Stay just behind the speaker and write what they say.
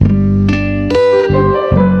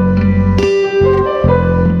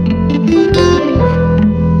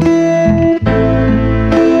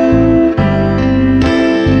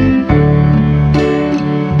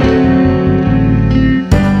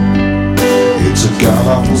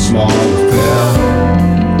god-awful small affair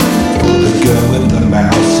for the girl with the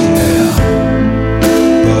mousy hair.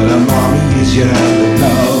 But her mommy is yelling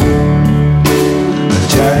no, her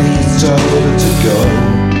daddy has told her to go,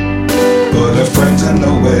 but her friends are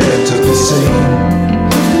nowhere to be seen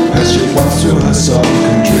as she walks through her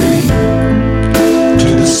sunken dream to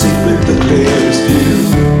the seat with the clearest view.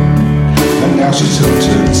 And now she's hooked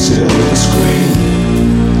to the silver screen,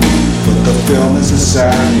 but the film is a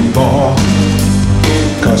sounding bore,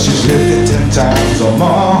 'cause she's lived it 10 times or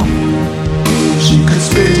more. She could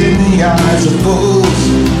spit in the eyes of fools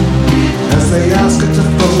as they ask her to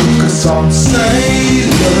focus on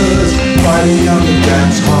sailors fighting on the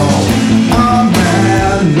dance hall. Oh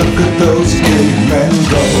man, look at those cavemen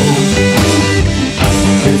go.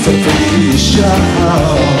 It's a freaky show.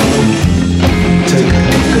 Take a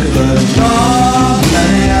look at the wrong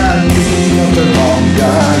man beating up the wrong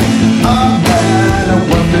guy. Oh man, I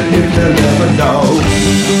wonder if they'll ever know.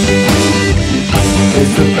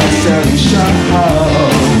 It's the best-selling show.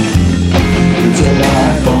 It's a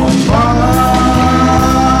life on Mars.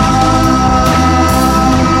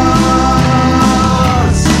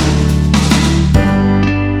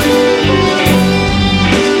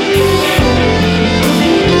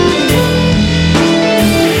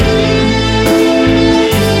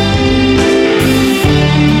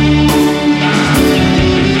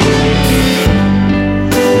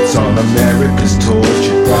 It's on America's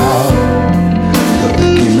tortured brow.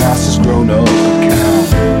 Has grown up account,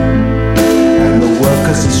 and the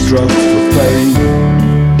workers have struggled for fame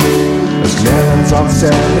as Lennon's on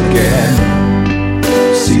set again.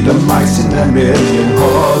 See the mice in their million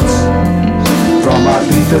hordes from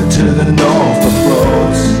Ibiza to the Norfolk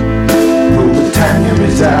roads. Britannia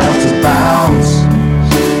is out of bounds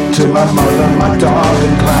to my mother, my dog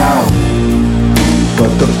and clown.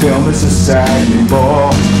 But the film is a sagging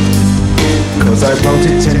bore, 'cause I wrote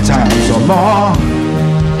it 10 times or more.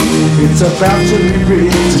 It's about to be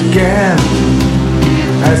written again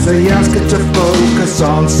as they ask her to focus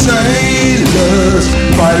on sailors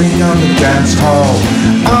fighting on the dance hall.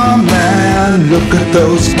 Oh man, look at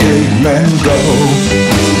those cavemen go.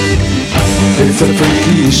 It's a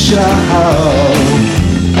freaky show.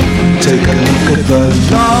 Take a look at the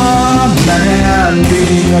wrong man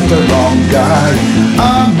beating up the wrong guy.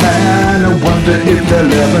 Oh man, I wonder if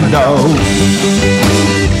they'll ever know.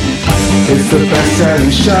 It's the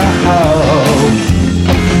best-selling show.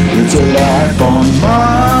 It's a life on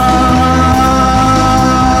Mars.